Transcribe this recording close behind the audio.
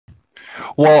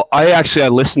Well, I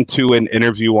listened to an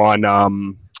interview on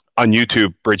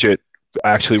YouTube. Bridget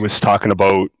actually was talking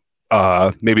about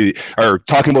maybe or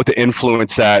talking about the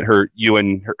influence that you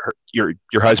and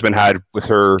your husband had with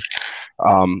her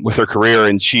career,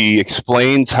 and she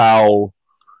explains how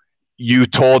you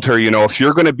told her, if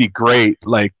you're going to be great,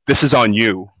 like this is on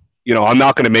you. I'm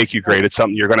not going to make you great. It's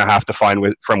something you're going to have to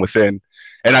find from within.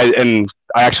 And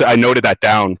I noted that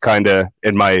down kind of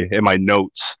in my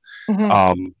notes, Hmm.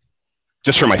 um,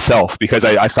 just for myself because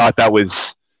I thought that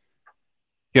was,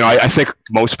 I think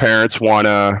most parents want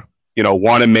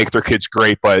to make their kids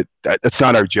great, but that's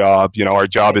not our job. Our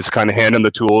job is kind of hand them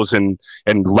the tools and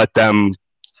let them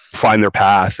find their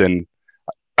path. And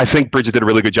I think Bridget did a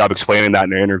really good job explaining that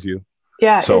in her interview.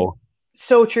 Yeah, it's So,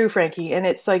 so true, Frankie. And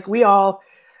it's like we all,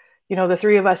 the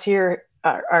three of us here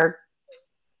are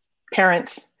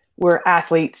parents. We're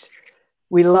athletes.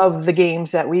 We love the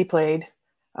games that we played.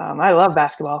 I love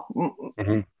basketball.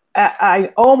 mhm.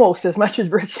 I almost as much as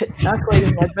Bridget, not quite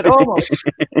as much, but almost.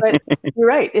 But you're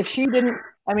right. If she didn't,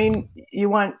 I mean, you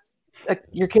want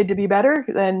your kid to be better,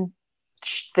 then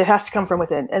it has to come from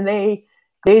within, and they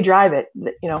drive it.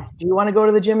 Do you want to go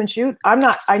to the gym and shoot? I'm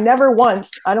not. I never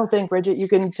once. I don't think, Bridget. You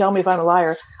can tell me if I'm a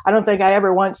liar. I don't think I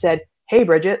ever once said, "Hey,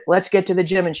 Bridget, let's get to the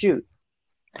gym and shoot."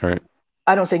 All right.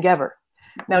 I don't think ever.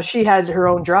 Now she had her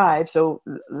own drive, so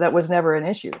that was never an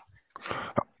issue.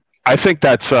 I think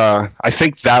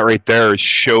that right there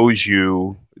shows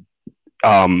you,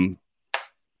 um,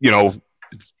 you know,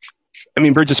 I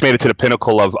mean, Bridget's made it to the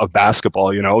pinnacle of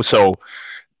basketball, so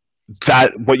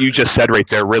that what you just said right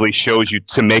there really shows you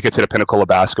to make it to the pinnacle of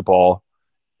basketball.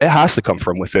 It has to come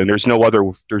from within. There's no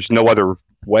other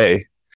way.